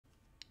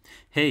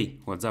Hey,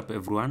 what's up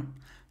everyone?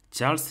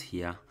 Charles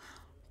here.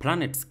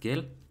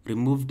 Planetscale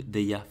removed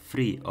the year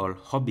free or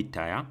hobby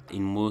tire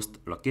in most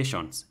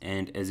locations,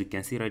 and as you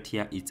can see right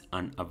here, it's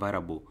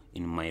unavailable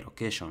in my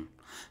location.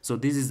 So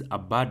this is a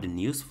bad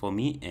news for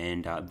me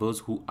and those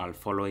who are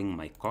following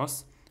my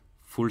course,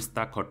 full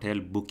stack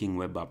hotel booking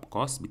web app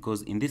course,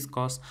 because in this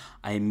course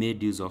I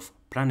made use of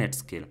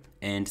Planetscale,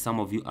 and some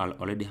of you are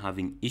already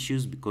having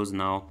issues because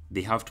now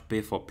they have to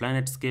pay for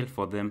Planetscale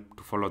for them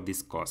to follow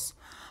this course.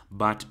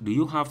 But do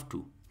you have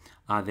to?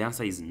 The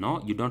answer is no,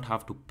 you don't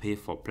have to pay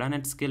for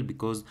Planetscale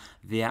because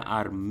there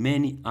are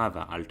many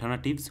other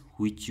alternatives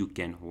which you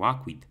can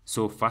work with.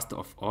 So first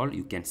of all,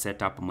 you can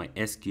set up my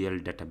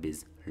SQL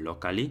database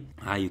locally.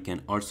 You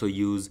can also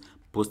use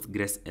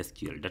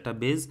PostgreSQL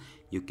database.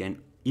 You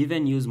can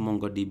even use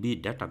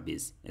MongoDB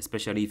database,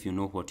 especially if you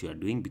know what you are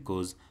doing,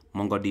 because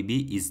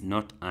MongoDB is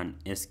not an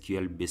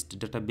SQL based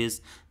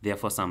database.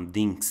 Therefore, some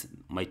things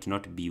might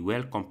not be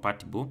well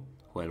compatible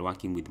while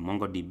working with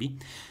MongoDB.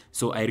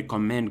 So I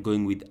recommend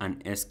going with an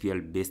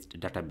SQL based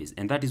database,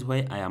 and that is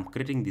why I am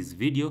creating this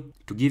video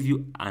to give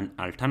you an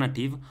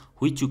alternative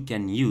which you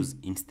can use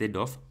instead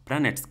of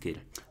Planetscale.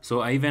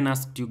 So I even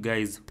asked you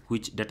guys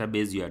which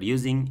database you are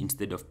using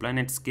instead of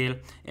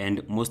Planetscale,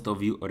 and most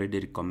of you already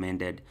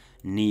recommended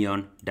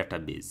Neon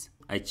database.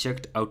 I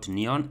checked out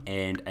Neon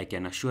and I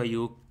can assure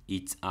you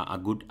it's a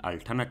good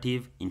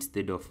alternative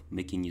instead of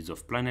making use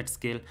of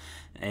Planetscale.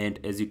 And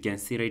as you can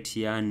see right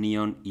here,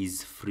 Neon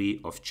is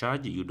free of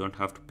charge. You don't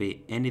have to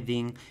pay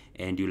anything,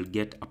 and you'll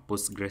get a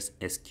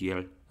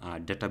PostgreSQL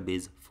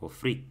database for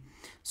free.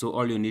 So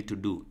all you need to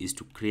do is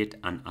to create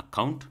an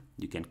account.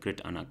 You can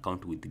create an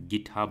account with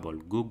GitHub or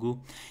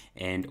Google,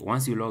 and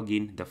once you log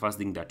in, the first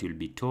thing that you'll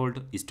be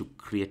told is to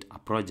create a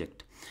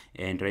project.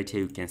 And right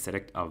here you can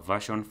select a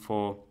version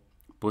for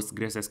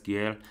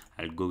PostgreSQL.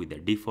 I'll go with the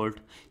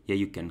default. Here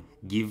you can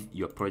give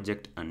your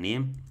project a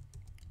name.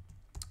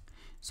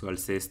 So I'll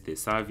say the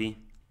survey,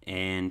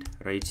 and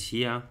right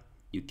here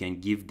you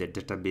can give the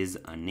database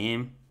a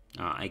name.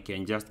 I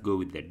can just go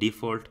with the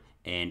default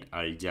and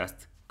I'll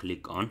just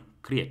click on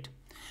create.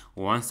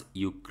 Once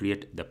you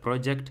create the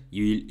project,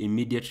 you will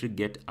immediately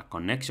get a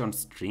connection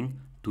string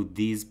to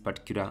this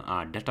particular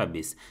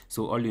database.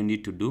 So all you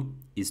need to do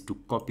is to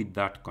copy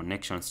that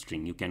connection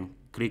string. You can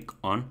click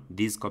on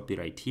this copy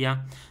right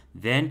here,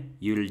 then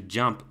you will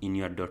jump in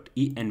your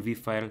 .env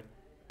file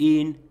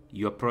in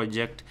your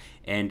project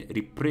and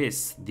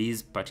replace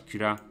this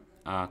particular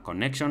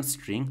connection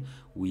string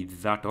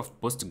with that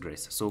of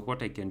Postgres. So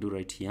what I can do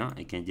right here,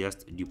 I can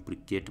just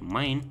duplicate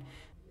mine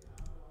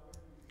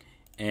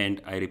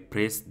and I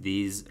replace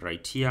this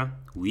right here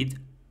with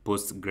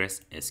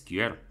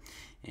PostgreSQL,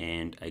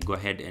 and I go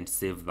ahead and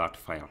save that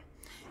file.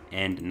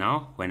 And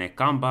now when I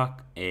come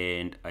back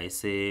and I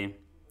say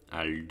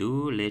I'll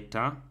do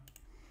later,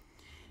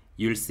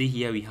 you'll see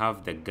here we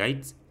have the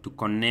guides to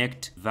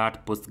connect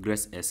that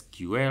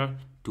PostgreSQL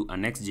to a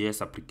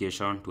Next.js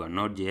application, to a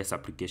Node.js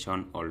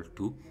application, or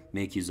to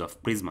make use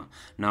of Prisma.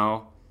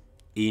 Now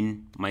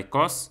in my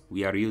course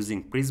we are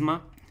using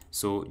Prisma,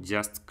 so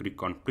just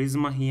click on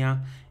Prisma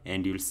here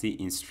and you'll see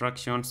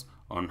instructions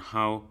on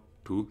how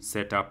to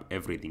set up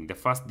everything. The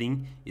first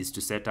thing is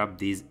to set up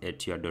this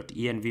at your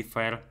 .env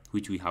file,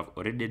 which we have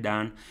already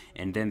done,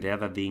 and then the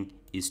other thing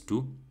is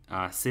to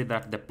say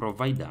that the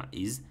provider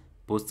is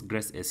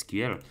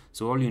PostgreSQL.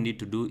 So all you need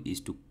to do is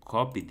to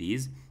copy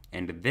these,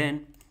 and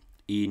then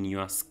in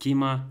your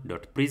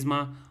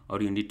schema.prisma,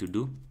 all you need to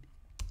do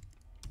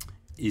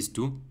is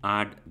to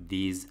add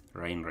this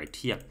line right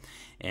here.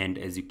 And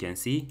as you can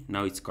see,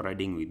 now it's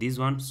colliding with this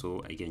one,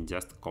 so I can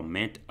just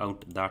comment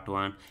out that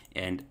one,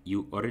 and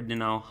you already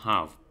now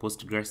have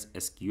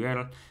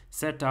PostgreSQL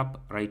set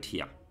up right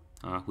here,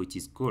 which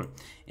is cool.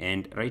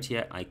 And right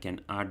here I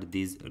can add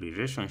this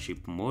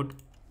relationship mode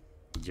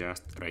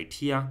just right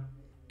here.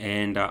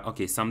 And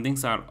okay, some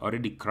things are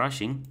already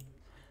crashing.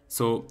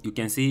 So you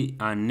can see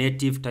a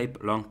native type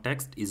long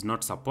text is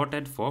not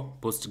supported for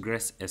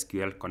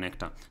PostgreSQL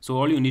connector. So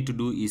all you need to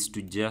do is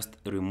to just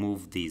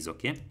remove these,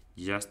 okay?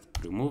 Just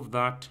remove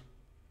that,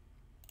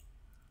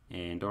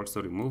 and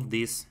also remove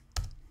this,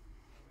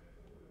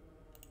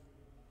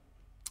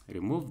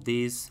 remove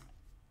this.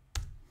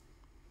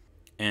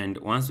 And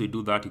once we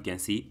do that, you can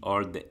see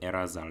all the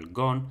errors are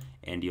gone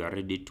and you are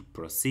ready to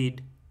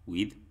proceed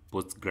with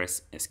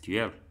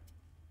PostgreSQL.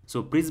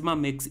 So Prisma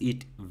makes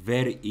it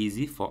very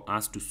easy for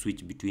us to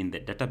switch between the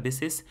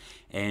databases,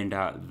 and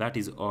that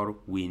is all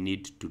we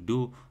need to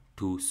do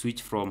to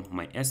switch from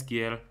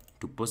MySQL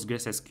to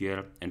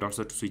PostgreSQL, and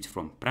also to switch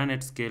from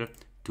Planetscale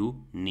to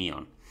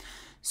Neon.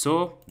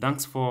 So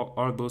thanks for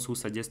all those who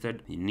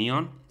suggested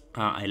Neon.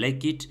 I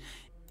like it.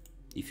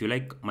 If you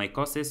like my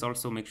courses,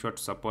 also make sure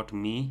to support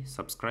me,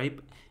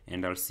 subscribe,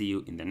 and I'll see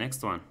you in the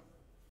next one.